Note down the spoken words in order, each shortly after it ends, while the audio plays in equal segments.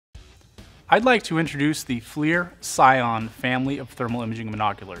I'd like to introduce the FLIR Scion family of thermal imaging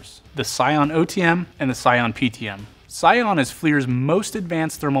binoculars, the Scion OTM and the Scion PTM. Scion is FLIR's most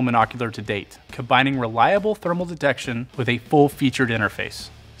advanced thermal binocular to date, combining reliable thermal detection with a full-featured interface.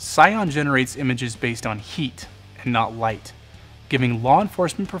 Scion generates images based on heat and not light, giving law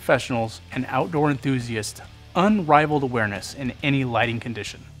enforcement professionals and outdoor enthusiasts unrivaled awareness in any lighting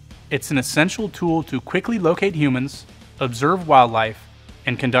condition. It's an essential tool to quickly locate humans, observe wildlife,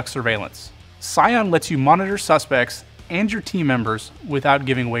 and conduct surveillance. Scion lets you monitor suspects and your team members without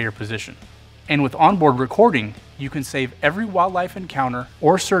giving away your position. And with onboard recording, you can save every wildlife encounter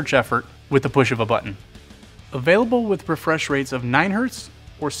or search effort with the push of a button. Available with refresh rates of 9 Hz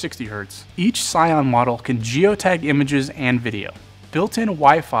or 60 Hz, each Scion model can geotag images and video. Built-in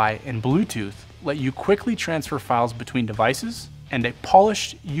Wi-Fi and Bluetooth let you quickly transfer files between devices, and a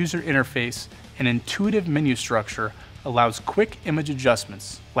polished user interface and intuitive menu structure allows quick image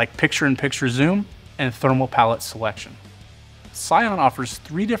adjustments like picture-in-picture zoom and thermal palette selection. Scion offers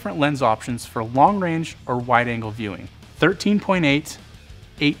 3 different lens options for long-range or wide-angle viewing: 13.8,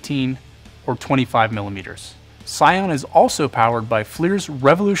 18, or 25 millimeters. Scion is also powered by FLIR's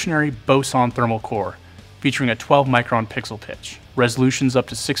revolutionary boson thermal core, featuring a 12-micron pixel pitch, resolutions up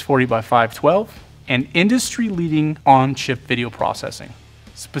to 640 by 512, and industry-leading on-chip video processing.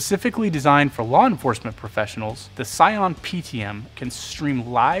 Specifically designed for law enforcement professionals, the Scion PTM can stream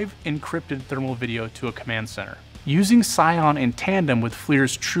live encrypted thermal video to a command center. Using Scion in tandem with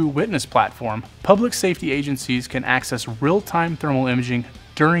FLIR's True Witness platform, public safety agencies can access real-time thermal imaging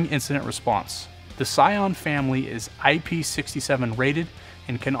during incident response. The Scion family is IP67 rated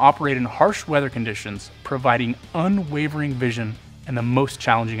and can operate in harsh weather conditions, providing unwavering vision in the most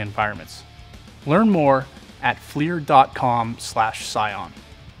challenging environments. Learn more at flir.com/Scion.